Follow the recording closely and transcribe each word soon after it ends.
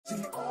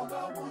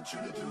want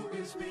you to do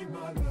is be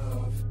my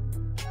love.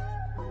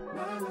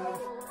 My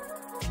love.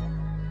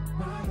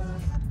 My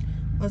love.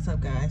 What's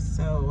up, guys?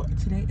 So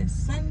today is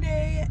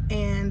Sunday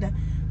and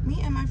me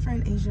and my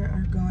friend Asia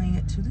are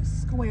going to the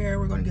square.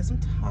 We're going to get some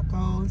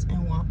tacos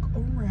and walk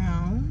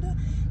around.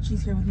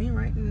 She's here with me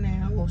right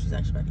now. Well, she's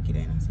actually about to get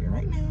in. I'm here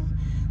right now.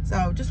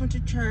 So just went to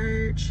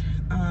church.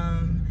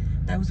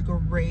 That was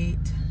great.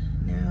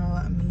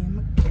 Now me and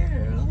my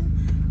girl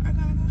are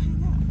gonna go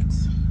hang out,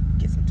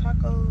 get some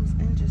tacos,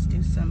 and just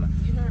do some,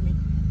 you heard me,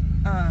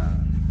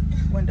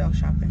 window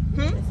shopping.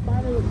 The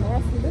spider was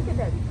nasty. Look at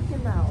that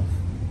fucking mouth.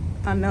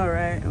 I know,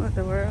 right? What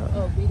the world?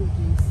 Oh,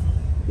 Beetlejuice.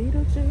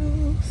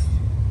 Beetlejuice.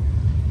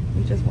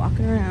 We just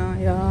walking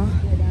around, y'all.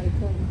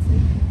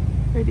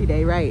 Pretty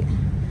day, right?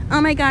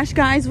 Oh my gosh,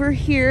 guys, we're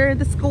here at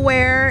the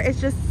square.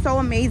 It's just so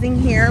amazing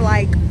here.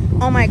 Like,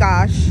 oh my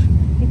gosh.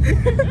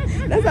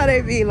 That's how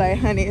they be like,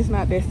 honey, it's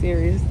not that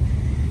serious.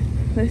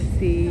 Let's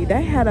see.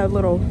 They had a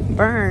little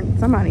burn.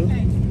 Somebody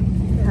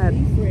had.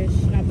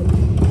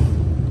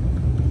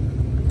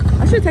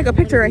 I should take a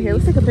picture right here.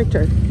 Let's take a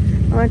picture.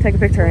 I want to take a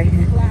picture right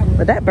here.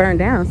 But that burned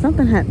down.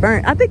 Something had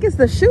burned. I think it's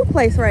the shoe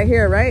place right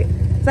here, right?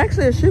 It's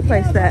actually a shoe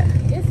place that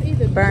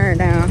burned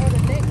down.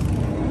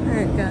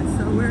 Alright, guys,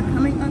 so we're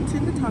coming up to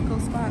the taco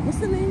spot. What's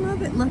the name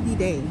of it? Lucky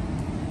Day.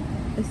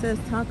 It says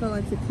taco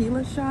and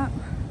tequila shop.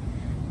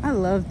 I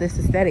love this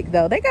aesthetic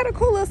though. They got a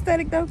cool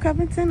aesthetic though,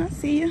 Covington. I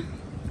see you.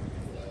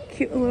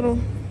 Cute little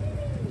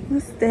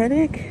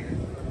aesthetic.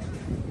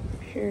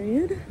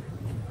 Period.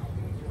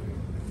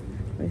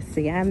 Let's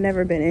see. I've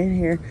never been in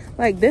here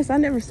like this. I've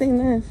never seen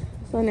this.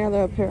 It's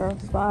another apparel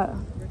spot.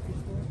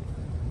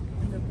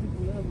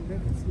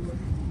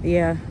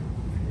 Yeah.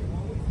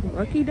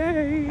 Lucky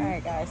Day.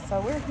 Alright, guys.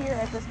 So we're here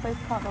at this place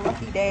called the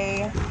Lucky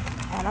Day.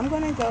 And I'm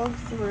going to go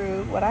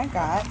through what I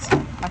got.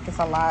 Like it's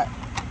a lot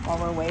while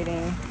we're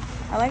waiting.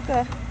 I like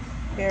the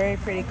very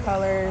pretty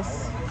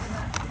colors,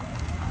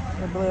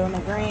 the blue and the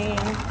green.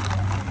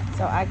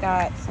 So I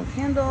got some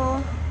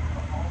Kindle,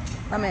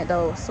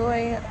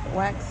 soy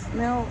wax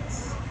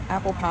melts,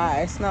 apple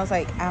pie. It smells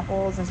like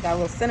apples and it's got a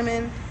little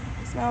cinnamon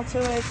smell to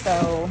it.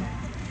 So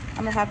I'm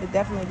gonna have to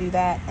definitely do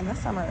that in the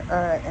summer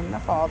or in the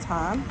fall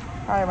time,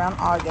 probably around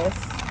August.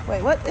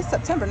 Wait, what? It's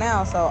September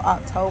now, so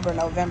October,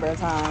 November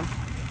time.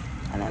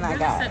 And then I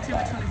got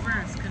September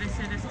 21st, because they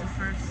said it's the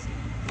first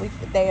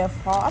day of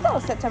fall. I thought it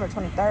was September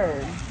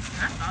 23rd.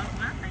 I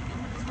think it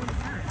was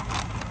 23rd.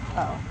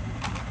 Oh,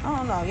 I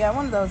don't know. Yeah,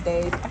 one of those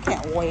days. I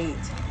can't wait.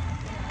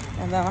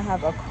 And then I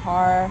have a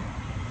car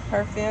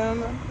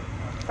perfume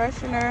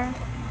freshener.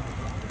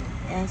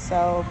 And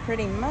so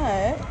pretty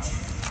much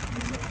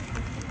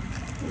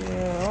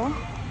you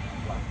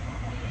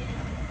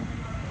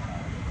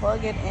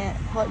plug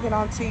it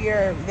onto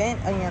your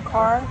vent on your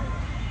car,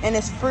 and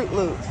it's Fruit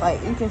Loops. Like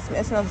you can,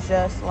 it smells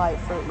just like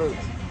Fruit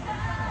Loops.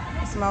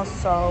 Smells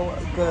so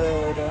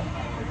good.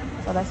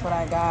 So that's what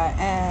I got.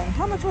 And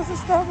how much was this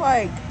stuff?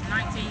 Like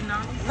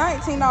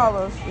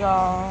 $19,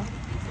 y'all.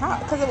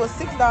 Because it was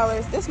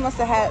 $6. This must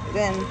have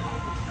been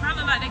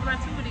probably like they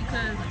gratuity,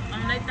 because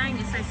on that thing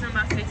it say something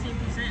about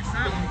 15%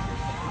 something.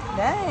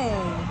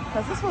 Dang.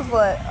 Because this was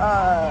what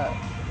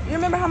you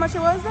remember how much it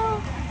was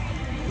though?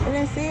 I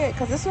didn't see it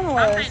because this one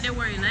was, I think they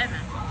were 11.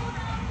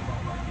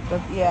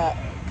 But yeah,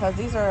 because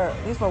these were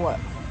what,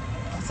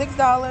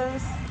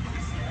 $6.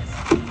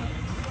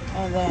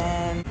 And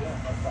then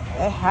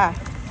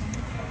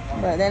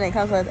but then it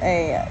comes with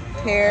a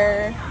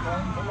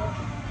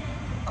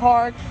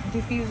car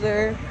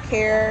diffuser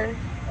care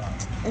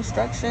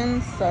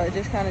instructions, so it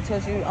just kind of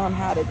tells you on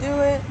how to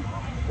do it.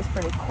 It's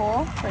pretty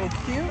cool, pretty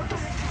cute.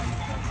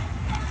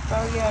 So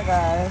yeah,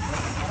 guys.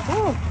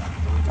 Whew.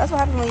 That's what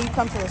happens when you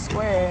come to the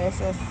square. It's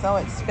just so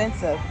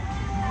expensive.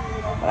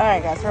 But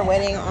alright, guys, we're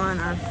waiting on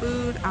our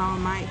food. I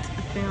might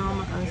film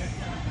us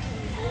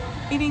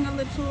eating a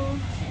little.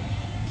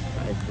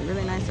 It's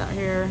really nice out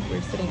here.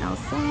 We're sitting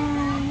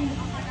outside.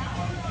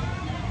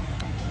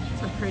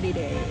 It's a pretty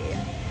day.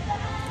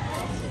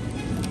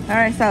 All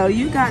right, so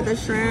you got the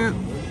shrimp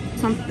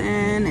something,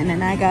 and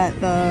then I got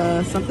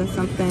the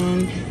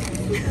something.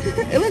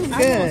 It looks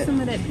good. I want some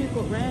of that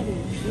pickled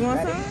radish. You want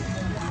some?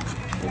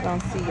 We're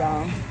gonna see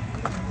y'all.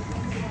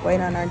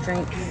 Wait on our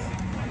drinks.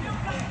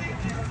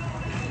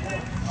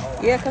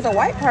 Yeah, because the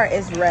white part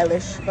is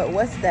relish, but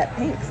what's that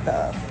pink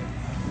stuff?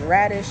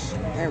 Radish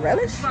and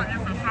relish?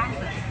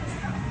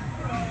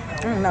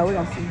 No, we're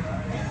gonna see.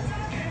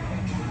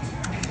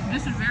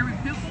 This is very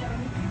pickled.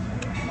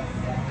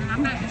 And I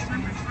bet the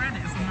shrimp is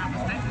shredded, if I'm not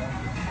mistaken.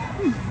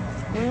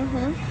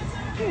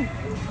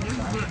 This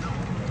is good though.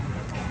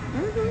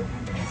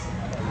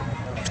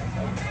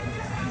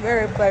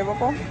 Very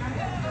flavorful.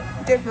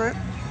 Different.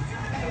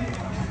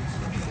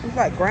 It's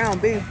like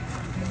ground beef.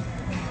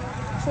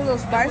 It's a little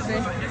spicy.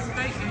 It's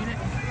steak, ain't it?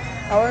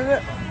 Oh, is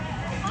it?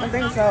 I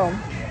think so.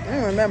 I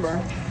don't remember.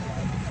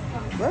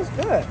 But it's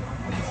good.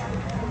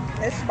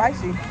 It's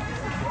spicy.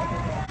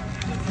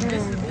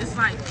 It's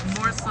like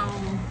more so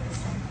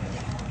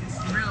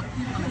real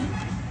people.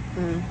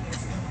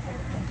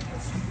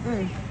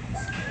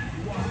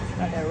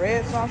 Got that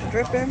red sauce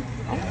dripping.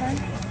 Okay.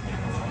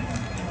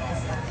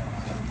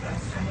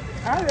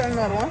 I'll get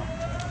another one.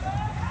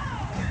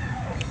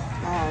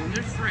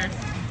 It's fresh.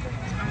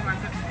 I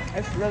like it.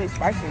 It's really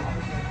spicy.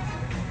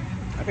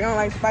 If you don't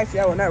like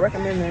spicy, I would not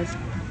recommend this.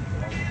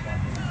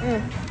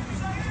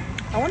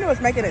 I wonder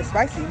what's making it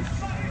spicy.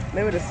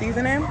 Maybe the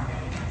seasoning.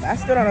 I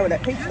still don't know what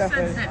that pink stuff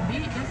is. That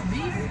beef. It's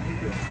beef.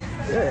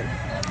 Good.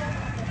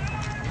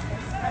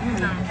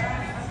 No.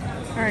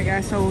 All right,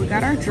 guys. So we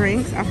got our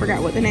drinks. I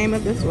forgot what the name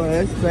of this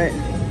was, but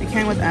it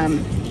came with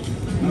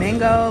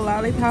mango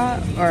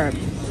lollipop or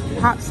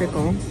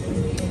popsicle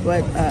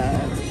with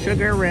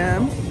sugar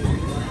rim.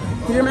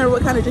 Do you remember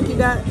what kind of drink you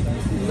got?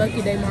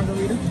 Lucky Day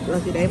margarita.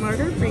 Lucky Day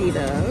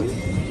margarita.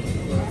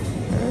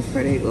 That's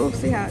pretty. We'll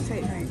see how it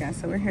tastes. All right, guys.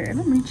 So we're here at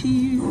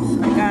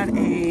Shauniceee. I got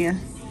a,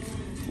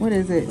 what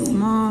is it?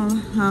 Small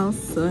house.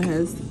 So it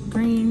has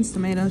greens,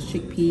 tomatoes,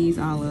 chickpeas,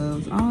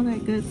 olives, all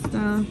that good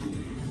stuff.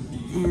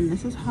 And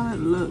this is how it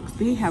looks.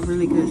 They have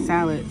really good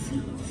salads.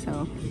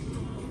 So,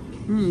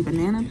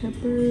 banana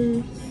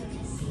peppers.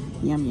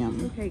 Yum,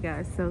 yum. Okay,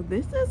 guys. So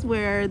this is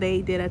where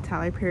they did a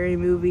Tyler Perry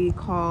movie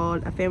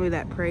called A Family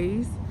That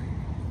Prays.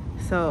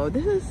 So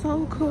this is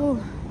so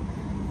cool.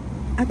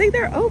 I think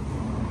they're open.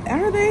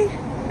 Are they?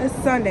 It's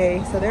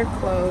Sunday, so they're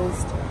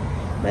closed.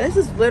 But this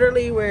is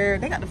literally where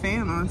they got the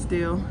fan on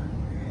still.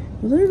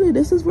 Literally,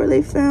 this is where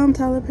they filmed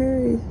Tyler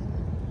Perry.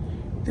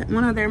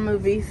 One of their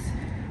movies.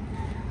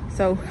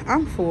 So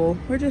I'm full.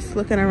 We're just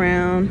looking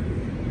around.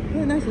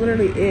 And that's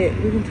literally it.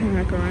 We can turn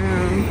back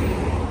around.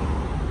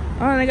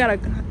 Oh, and they got a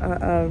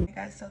hey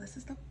guys, so this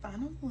is the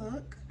final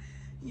look.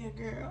 Your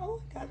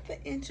girl got the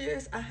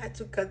inches. I had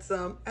to cut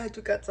some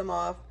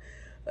off.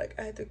 Like,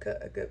 I had to cut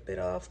a good bit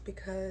off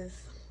because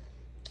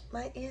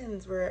my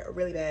ends were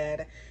really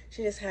bad.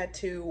 She just had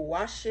to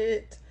wash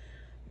it,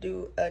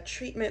 do a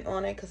treatment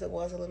on it because it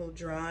was a little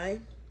dry.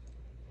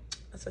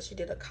 So she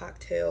did a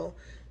cocktail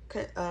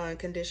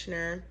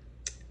conditioner,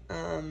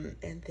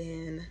 and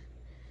then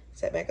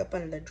set back up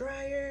under the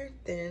dryer,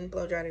 then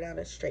blow dried it out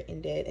and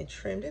straightened it and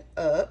trimmed it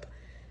up.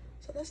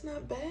 So that's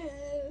not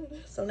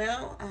bad. So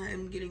now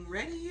I'm getting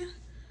ready,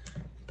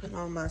 putting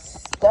on my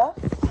stuff.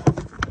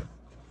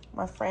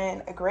 My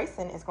friend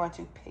Grayson is going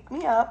to pick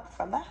me up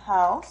from the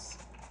house.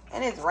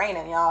 And it's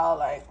raining, y'all.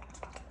 Like,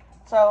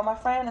 so my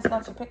friend is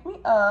going to pick me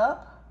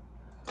up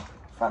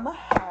from the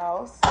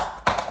house.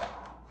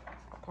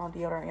 Put on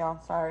deodorant, y'all.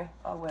 Sorry.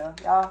 Oh well.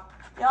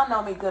 Y'all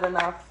know me good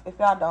enough. If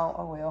y'all don't,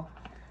 oh well.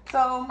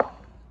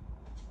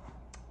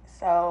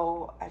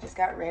 So I just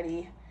got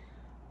ready.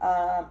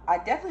 I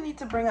definitely need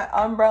to bring an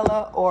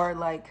umbrella or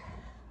like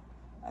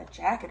a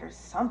jacket or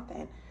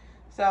something.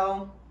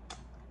 So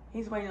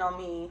he's waiting on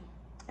me.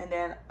 And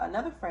then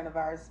another friend of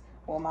ours,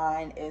 well,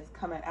 mine, is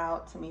coming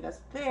out to meet us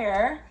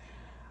there.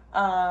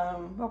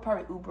 We'll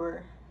probably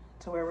Uber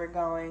to where we're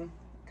going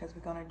because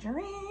we're gonna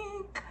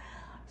drink.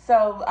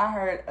 So I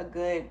heard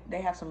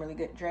they have some really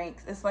good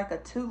drinks. It's like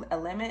a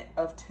limit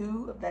of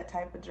 2 of that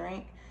type of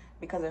drink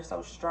because they're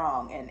so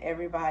strong and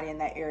everybody in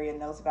that area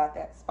knows about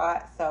that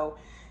spot. So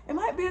it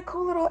might be a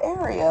cool little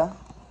area.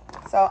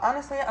 So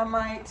honestly, I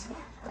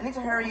need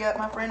to hurry up.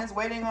 My friend is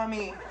waiting on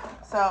me.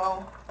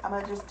 So I'm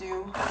gonna just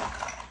do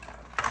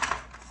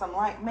some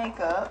light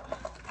makeup.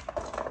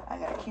 I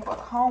gotta keep a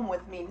comb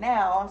with me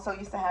now. I'm so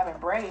used to having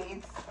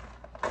braids.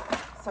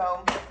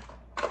 So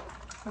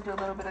we'll do a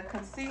little bit of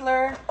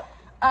concealer,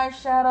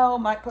 eyeshadow,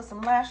 might put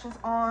some lashes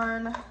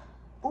on.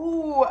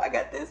 Ooh, I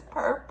got this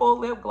purple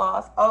lip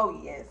gloss.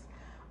 Oh yes.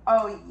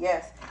 Oh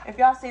yes. If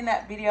y'all seen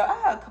that video, I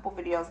have a couple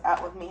videos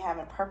out with me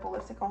having purple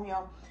lipstick on,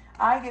 y'all.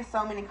 I get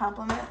so many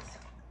compliments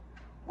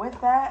with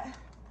that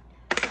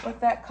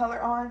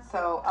color on.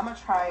 So I'm gonna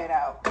try it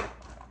out.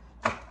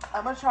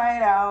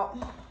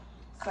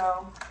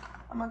 So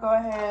I'm gonna go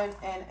ahead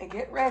and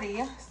get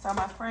ready so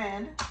my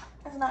friend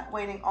is not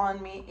waiting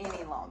on me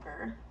any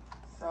longer.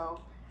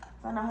 So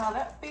I know how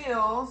that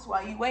feels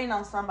while you waiting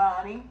on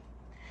somebody.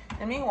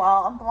 And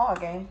meanwhile, I'm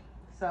vlogging,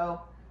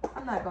 so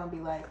I'm not gonna be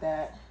like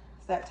that.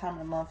 It's that time of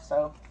the month,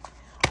 so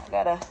I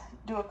gotta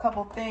do a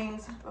couple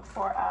things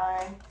before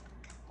I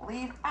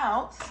leave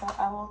out. So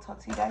I will talk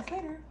to you guys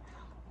later.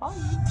 Bye.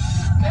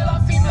 Male or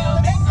female,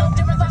 make no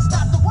difference. I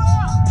stop the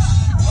world.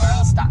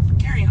 World, stop.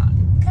 Carry on.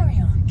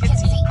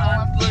 Kitty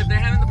on. Look, they're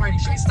having the party.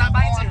 Should we stop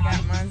by and say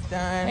Mine's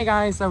done. Hey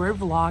guys, so we're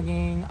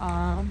vlogging.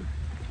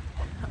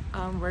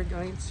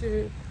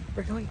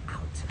 We're going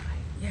out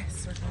tonight.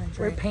 Yes, we're gonna drink.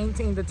 We're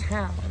painting the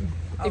town,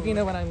 if you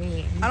know what I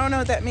mean. I don't know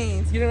what that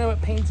means. You don't know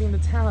what painting the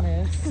town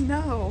is?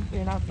 No.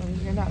 You're not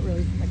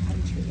really from the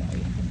country, are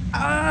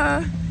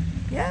you?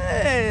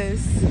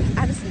 Yes.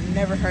 I just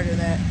never heard of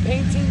that.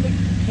 Painting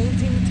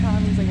the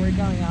town means like we're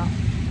going out.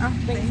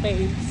 Thanks,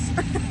 babes.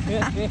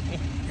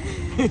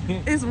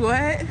 Is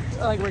what?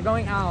 Like we're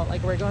going out.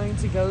 Like we're going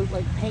to go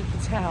like paint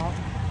the town.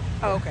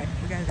 Oh, okay.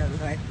 We're gonna go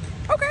this way.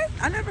 Okay.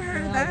 I never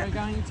heard of that. We're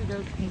going to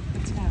go paint the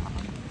town.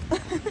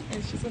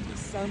 It's just gonna be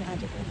so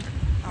magical.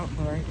 Oh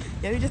Lord.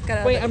 Yeah, we just got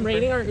out. Wait, I'm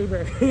rating our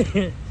Uber.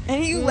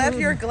 And you left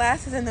your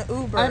glasses in the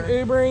Uber. I'm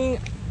Ubering.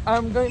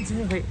 I'm going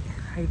to wait.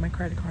 I have my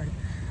credit card.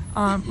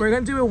 We're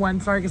gonna do a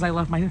 1-star because I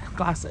left my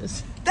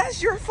glasses.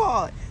 That's your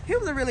fault. He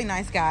was a really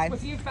nice guy.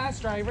 Was he a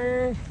fast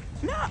driver?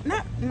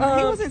 No, he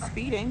wasn't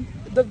speeding.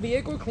 The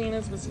vehicle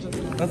cleanest was just...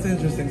 That's an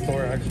interesting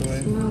store,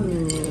 actually.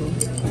 Ooh.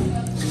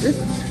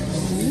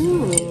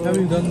 Have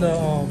you done the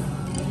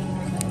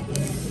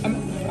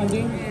I'm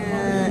doing...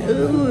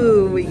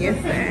 Ooh,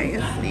 yes, sir.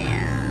 Yes,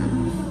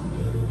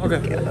 ma'am. Okay.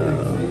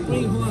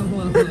 Wait, hold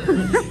on.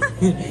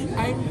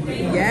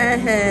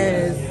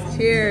 Yes.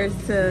 Cheers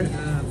to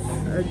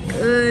a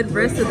good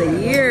rest of the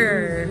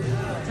year.